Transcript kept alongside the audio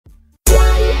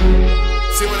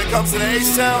See, when it comes to the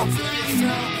H-Town,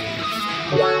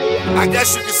 I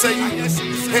guess you could say you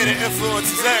hear the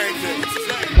influences everything.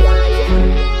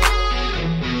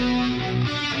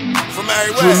 From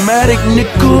everywhere. Dramatic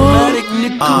nigga.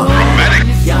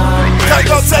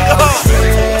 Kirko, take it home.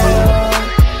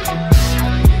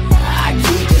 I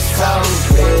keep it so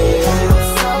real.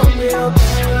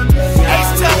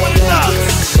 H-Town with the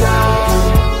knocks.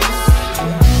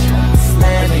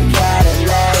 Slamming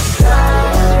Cadillac.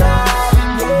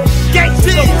 Gang T,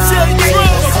 Trill.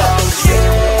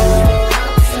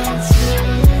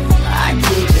 I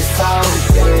keep it so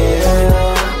real.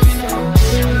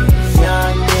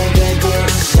 Young nigga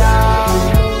get shot.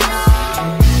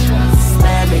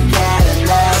 Slamming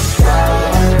Cadillac.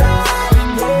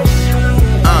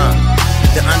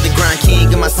 The underground king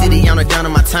in my city, on the down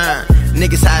of my time.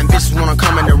 Niggas hiding bitches wanna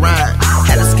come in the ride.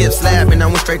 Had to skip slab and I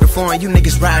went straight to foreign. You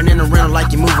niggas riding in the rental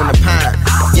like you moving the pine.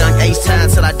 Young H-Town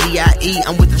till I D.I.E.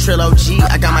 I'm with the Trill OG,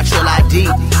 I got my Trill ID.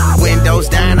 Windows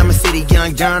down, I'm a city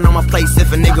young John on my place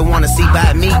if a nigga wanna see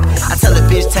by me. I tell a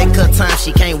bitch take her time,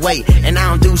 she can't wait. And I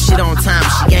don't do shit on time,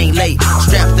 she ain't late.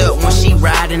 Strapped up when she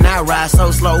ride and I ride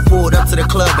so slow. Pulled up to the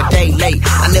club a day late.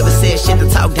 I never said shit to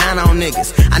talk down on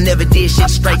niggas. I never did shit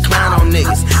straight clown on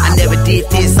niggas. I never did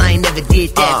this, I ain't never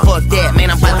did that. Fuck that, man,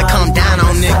 I'm about to come down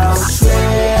on niggas.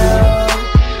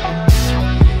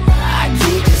 I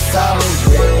keep it so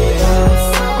real.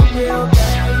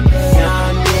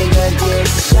 Young nigga get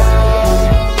shot.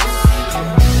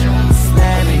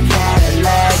 Slamming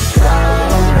Cadillac.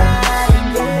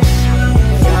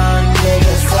 Young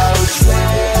nigga so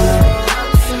trill.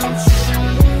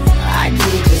 I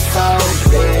keep it so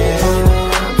real.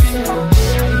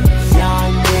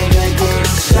 Young nigga get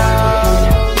shot.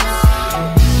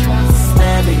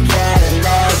 Slamming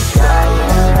Cadillac.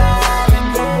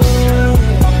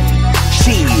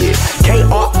 Shit,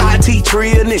 K.R.I.T.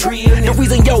 Trill nigga. The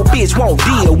reason your bitch won't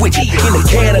deal with you. In the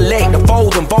Cadillac, the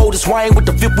fold and fold, the swing with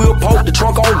the fifth wheel poke, the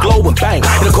trunk on glow and bang.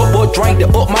 In a cup of drink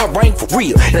that up my rank for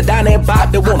real. In a dynamic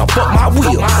vibe that wanna fuck my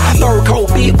wheel. Third cold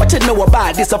bit, what you know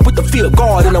about this? I put the field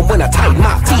guard in them when I tighten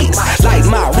my fist. Like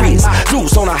my wrist,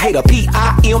 loose on a hater.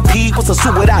 P.I.M.P. What's a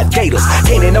suit without gators?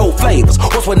 Candy no flavors,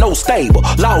 what's with no stable?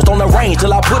 Lost on the range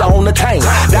till I put her on the tank.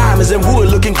 Diamonds and wood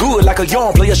looking good like a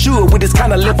young player should. With this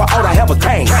kind of lip, I ought to have a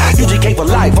cane. UGK for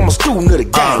life, I'm a student of the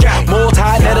game. More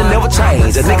tired that'll never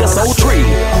change. A nigga so trill.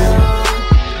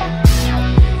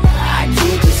 I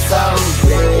keep it so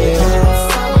real.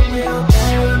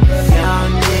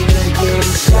 Young nigga get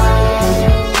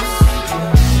shot.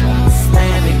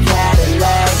 Slamming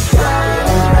Cadillac.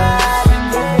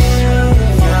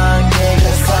 Young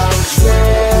nigga so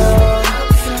trill.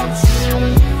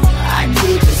 I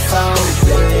keep it so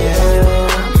real.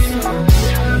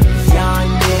 Young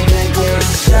nigga get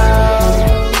shot.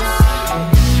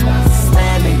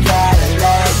 Slamming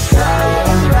Cadillac.